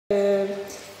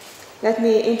Let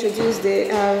me introduce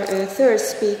our third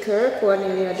speaker,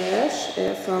 Kornélia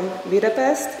from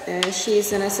Budapest. She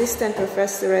is an assistant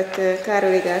professor at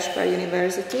Károli Gáspár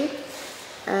University,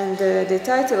 and the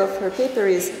title of her paper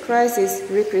is Crisis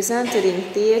Represented in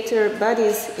Theatre,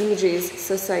 Bodies, Images,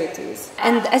 Societies.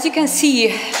 And as you can see,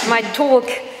 my talk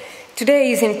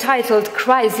today is entitled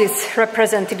Crisis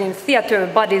Represented in Theatre,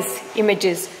 Bodies,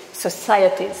 Images,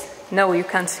 Societies. No, you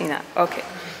can't see now. Okay.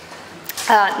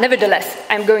 Nevertheless,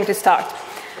 I'm going to start.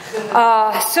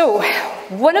 So,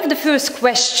 one of the first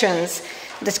questions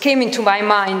that came into my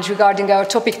mind regarding our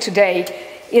topic today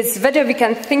is whether we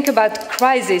can think about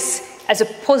crisis as a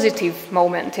positive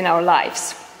moment in our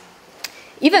lives.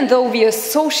 Even though we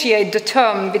associate the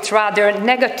term with rather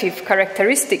negative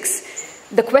characteristics,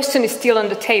 the question is still on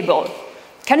the table.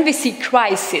 Can we see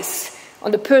crisis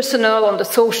on the personal, on the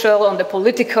social, on the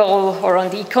political, or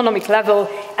on the economic level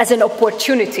as an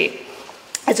opportunity,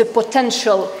 as a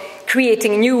potential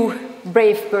creating new,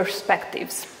 brave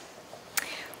perspectives?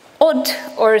 Odd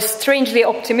or strangely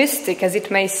optimistic as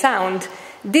it may sound,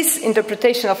 this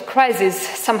interpretation of crisis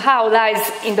somehow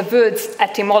lies in the word's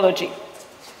etymology.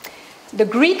 The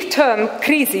Greek term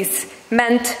crisis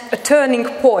meant a turning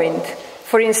point,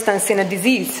 for instance in a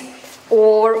disease,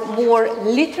 or more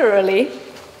literally,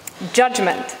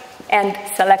 judgment and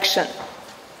selection.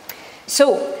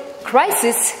 So,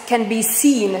 crisis can be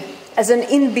seen as an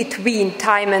in-between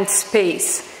time and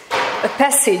space, a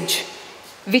passage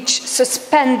which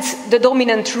suspends the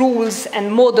dominant rules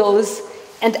and models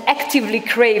and actively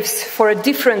craves for a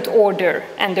different order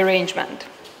and arrangement.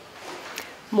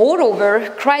 Moreover,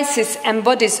 crisis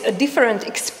embodies a different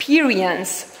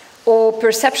experience or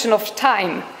perception of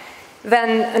time when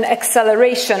an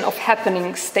acceleration of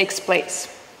happenings takes place.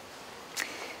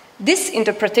 This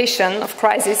interpretation of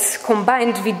crisis,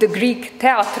 combined with the Greek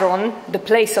theatron, the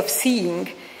place of seeing,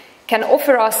 can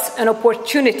offer us an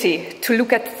opportunity to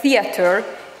look at theatre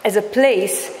as a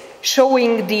place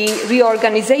showing the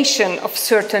reorganization of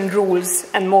certain rules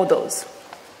and models.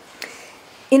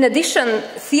 In addition,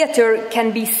 theatre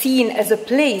can be seen as a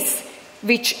place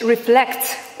which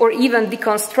reflects or even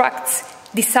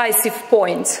deconstructs decisive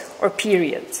points or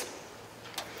periods.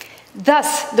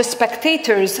 Thus, the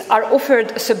spectators are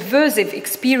offered a subversive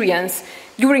experience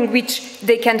during which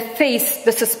they can face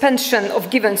the suspension of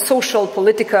given social,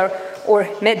 political, or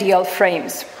medial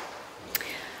frames.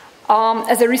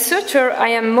 As a researcher,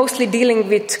 I am mostly dealing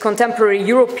with contemporary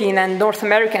European and North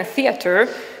American theatre,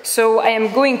 so I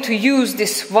am going to use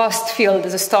this vast field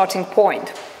as a starting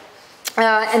point.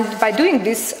 And by doing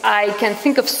this, I can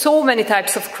think of so many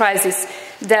types of crises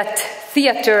that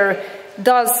theatre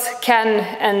does, can,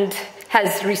 and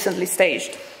has recently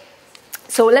staged.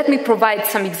 So let me provide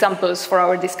some examples for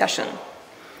our discussion.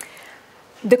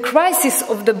 The crisis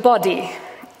of the body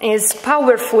is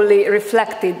powerfully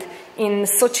reflected in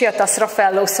Societas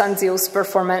Raffaello Sanzio's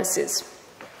performances.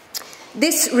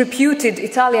 This reputed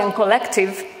Italian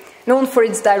collective, known for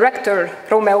its director,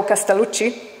 Romeo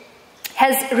Castellucci,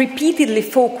 has repeatedly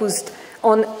focused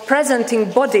on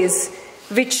presenting bodies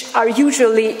which are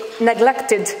usually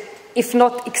neglected, if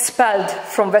not expelled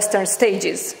from Western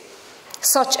stages,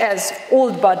 such as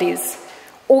old bodies,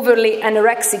 overly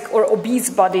anorexic or obese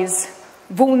bodies,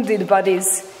 wounded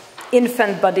bodies,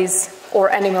 infant bodies, or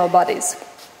animal bodies.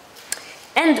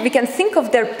 And we can think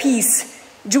of their piece,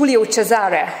 Giulio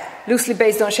Cesare, loosely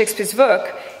based on Shakespeare's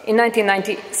work in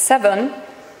 1997,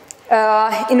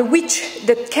 in which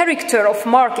the character of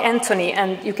Marc Antony,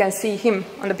 and you can see him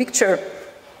on the picture,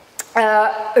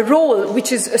 a role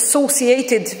which is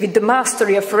associated with the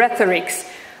mastery of rhetorics,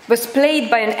 was played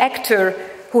by an actor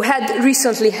who had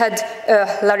recently had a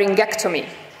laryngectomy.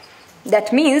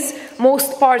 That means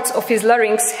most parts of his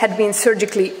larynx had been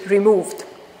surgically removed.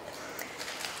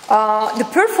 The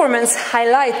performance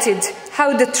highlighted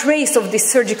how the trace of this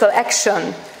surgical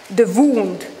action, the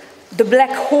wound, the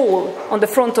black hole on the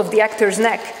front of the actor's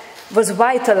neck, was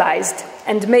vitalized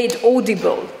and made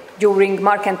audible during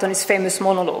Marc Antony's famous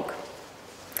monologue.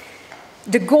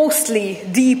 The ghostly,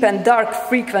 deep and dark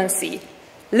frequency,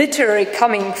 literally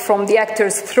coming from the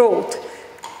actor's throat,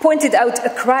 pointed out a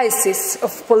crisis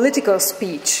of political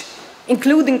speech,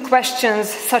 including questions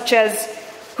such as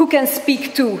who can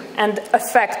speak to and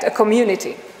affect a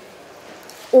community?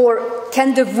 Or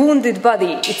can the wounded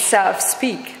body itself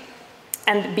speak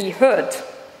and be heard?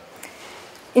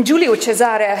 In Giulio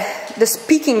Cesare, the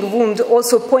speaking wound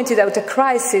also pointed out a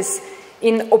crisis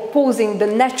in opposing the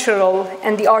natural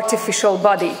and the artificial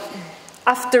body,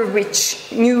 after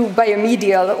which new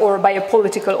biomedial or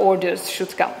biopolitical orders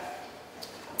should come.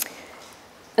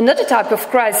 Another type of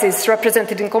crisis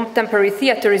represented in contemporary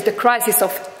theatre is the crisis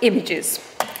of images.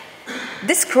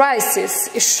 This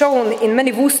crisis is shown in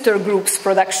many Wooster Group's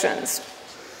productions.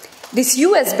 This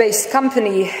US-based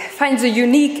company finds a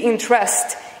unique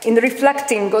interest in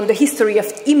reflecting on the history of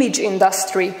the image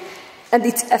industry and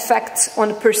its effects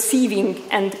on perceiving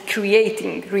and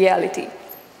creating reality.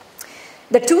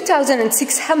 The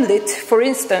 2006 Hamlet, for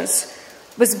instance,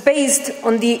 was based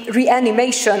on the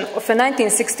reanimation of a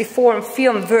 1964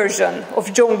 film version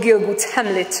of John Gielgud's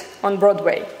Hamlet on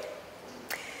Broadway.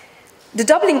 The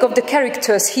doubling of the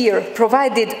characters here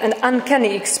provided an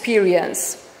uncanny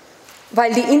experience,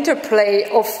 while the interplay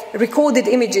of recorded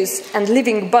images and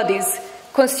living bodies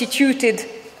constituted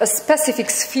a specific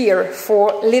sphere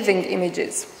for living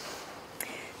images.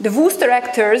 The Wooster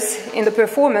actors in the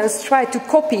performance tried to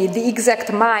copy the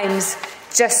exact mimes,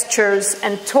 gestures,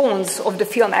 and tones of the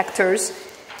film actors,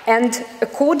 and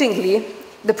accordingly,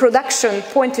 the production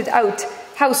pointed out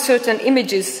how certain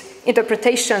images,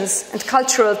 interpretations, and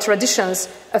cultural traditions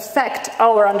affect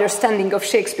our understanding of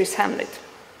Shakespeare's Hamlet.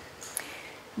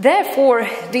 Therefore,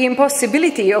 the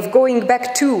impossibility of going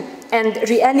back to and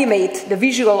reanimate the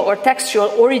visual or textual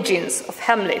origins of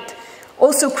Hamlet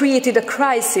also created a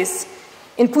crisis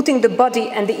in putting the body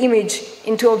and the image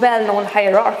into a well-known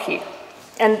hierarchy.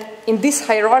 And in this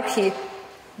hierarchy,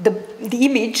 the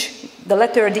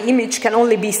image can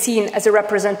only be seen as a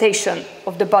representation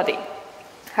of the body.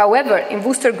 However, in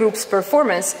Wooster Group's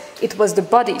performance, it was the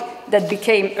body that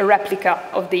became a replica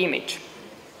of the image.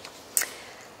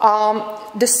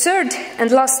 The third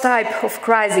and last type of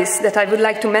crisis that I would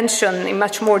like to mention in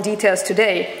much more details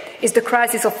today is the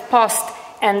crisis of past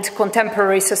and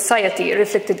contemporary society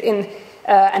reflected in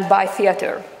and by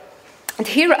theatre. And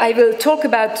here I will talk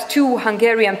about two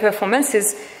Hungarian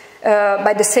performances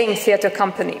by the same theatre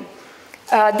company.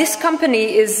 This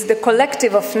company is the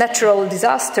Collective of Natural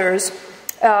Disasters,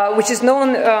 which is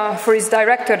known for its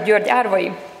director, György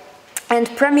Árvai, and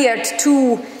premiered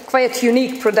two quite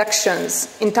unique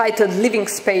productions entitled Living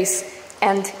Space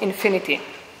and Infinity.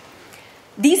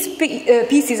 These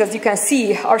pieces, as you can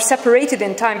see, are separated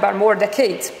in time by more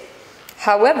decades.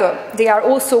 However, they are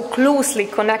also closely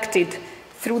connected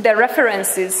through their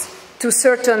references to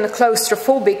certain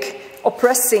claustrophobic,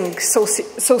 oppressing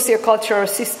sociocultural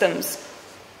systems,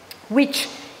 which,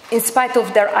 in spite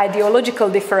of their ideological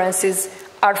differences,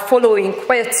 are following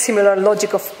quite similar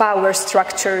logic of power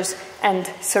structures and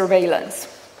surveillance.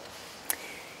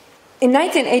 In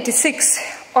 1986,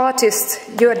 artists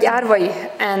György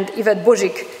Árvai and Yvette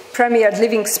Bozsik premiered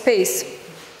Living Space,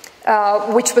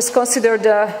 which was considered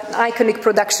an iconic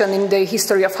production in the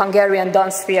history of Hungarian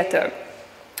dance theatre.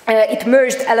 It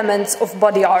merged elements of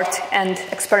body art and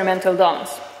experimental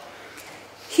dance.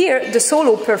 Here, the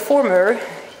solo performer,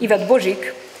 Yvette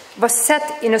Bozsik, was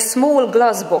set in a small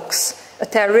glass box, a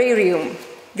terrarium,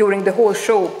 during the whole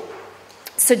show,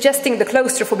 suggesting the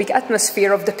claustrophobic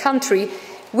atmosphere of the country,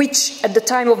 which at the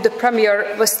time of the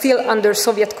premiere was still under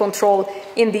Soviet control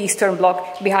in the Eastern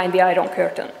Bloc behind the Iron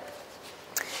Curtain.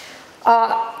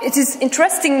 It is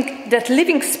interesting that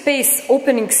Living Space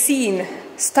opening scene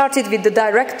started with the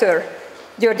director,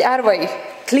 György Árvai,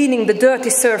 cleaning the dirty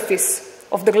surface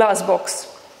of the glass box.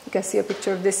 You can see a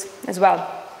picture of this as well.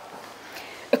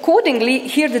 Accordingly,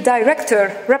 here the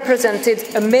director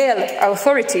represented a male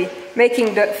authority,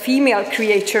 making the female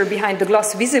creature behind the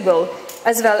glass visible,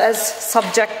 as well as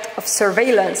subject of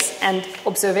surveillance and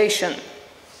observation.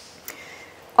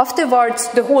 Afterwards,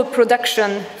 the whole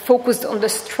production focused on the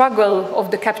struggle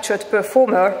of the captured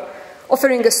performer,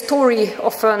 offering a story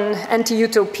of an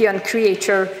anti-utopian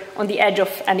creature on the edge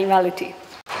of animality.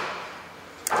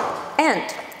 And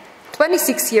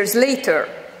 26 years later,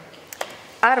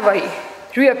 Árvai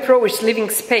reapproached Living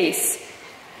Space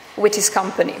with his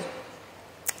company.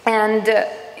 And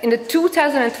in the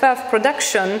 2012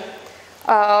 production,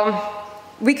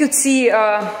 we could see,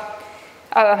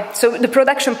 so the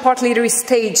production partly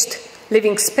restaged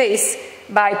Living Space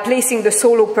by placing the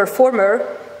solo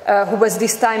performer, who was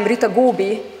this time Rita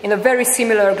Góbi, in a very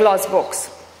similar glass box.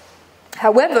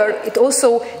 However, it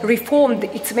also reformed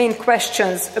its main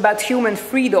questions about human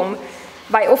freedom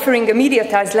by offering a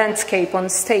mediatized landscape on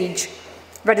stage,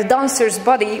 where the dancer's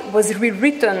body was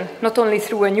rewritten not only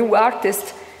through a new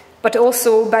artist, but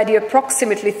also by the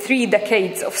approximately 3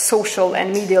 decades of social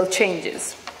and medial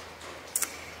changes.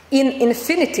 In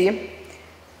Infinity,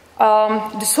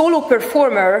 the solo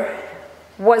performer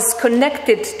was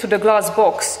connected to the glass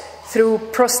box through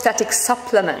prosthetic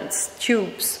supplements,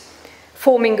 tubes,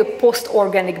 forming a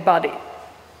post-organic body.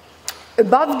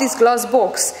 Above this glass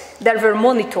box, there were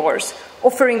monitors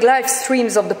offering live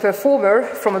streams of the performer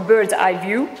from a bird's eye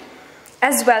view,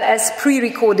 as well as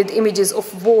pre-recorded images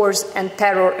of wars and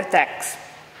terror attacks.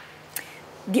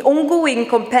 the ongoing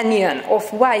companion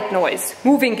of white noise,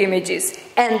 moving images,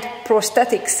 and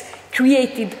prosthetics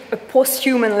created a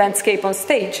post-human landscape on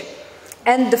stage,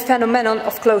 and the phenomenon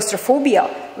of claustrophobia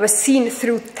was seen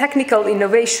through technical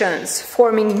innovations,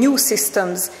 forming new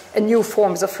systems and new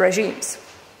forms of regimes.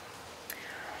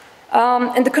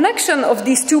 And the connection of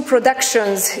these two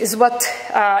productions is what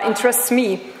interests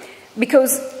me,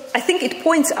 because I think it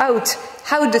points out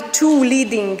how the two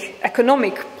leading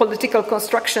economic political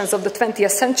constructions of the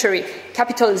 20th century,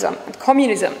 capitalism and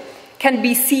communism, can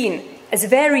be seen as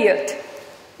varied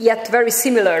yet very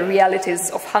similar realities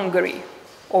of Hungary,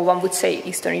 or one would say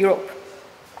Eastern Europe.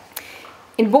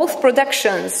 In both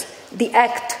productions, the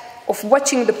act of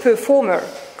watching the performer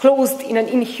closed in an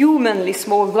inhumanly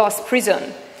small glass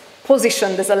prison,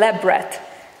 positioned as a lab rat,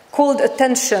 called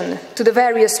attention to the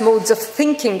various modes of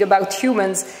thinking about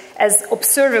humans as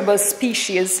observable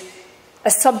species, a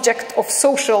subject of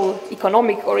social,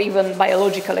 economic, or even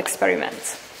biological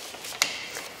experiments.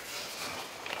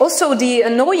 Also, the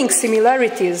annoying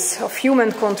similarities of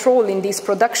human control in these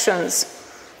productions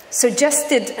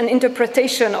suggested an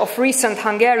interpretation of recent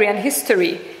Hungarian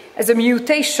history as a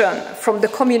mutation from the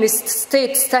communist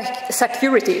state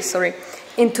security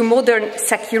into modern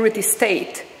security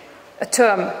state, a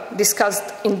term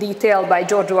discussed in detail by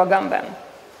Giorgio Agamben.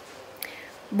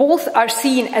 Both are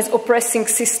seen as oppressing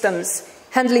systems,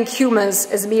 handling humans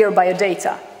as mere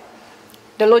biodata.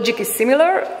 The logic is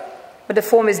similar, but the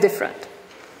form is different.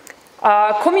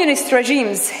 Communist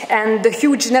regimes and the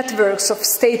huge networks of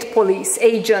state police,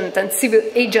 agents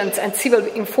and civil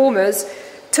informers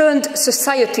turned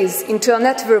societies into a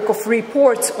network of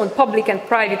reports on public and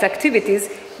private activities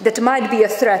that might be a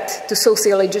threat to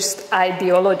sociologist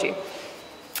ideology.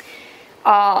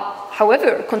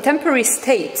 However, contemporary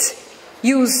states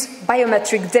use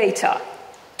biometric data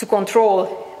to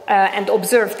control and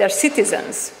observe their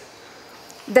citizens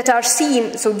that are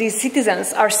seen, so these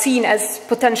citizens are seen as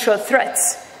potential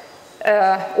threats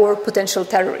or potential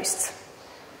terrorists.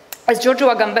 As Giorgio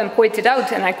Agamben pointed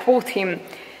out, and I quote him,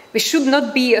 "We should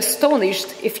not be astonished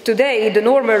if today the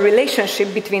normal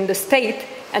relationship between the state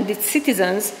and its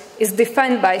citizens is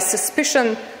defined by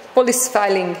suspicion, police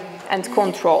filing, and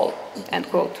control," end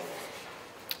quote.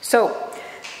 So,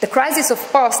 the crisis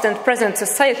of past and present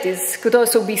societies could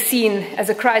also be seen as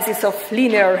a crisis of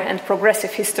linear and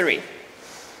progressive history.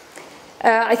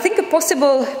 I think a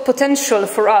possible potential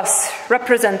for us,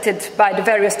 represented by the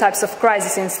various types of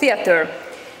crises in theater,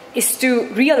 is to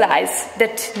realize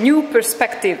that new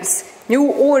perspectives, new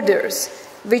orders,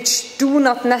 which do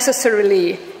not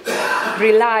necessarily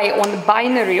rely on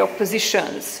binary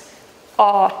oppositions,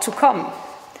 are to come,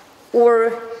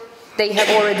 or they have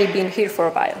already been here for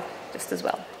a while, just as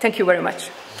well. Thank you very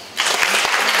much.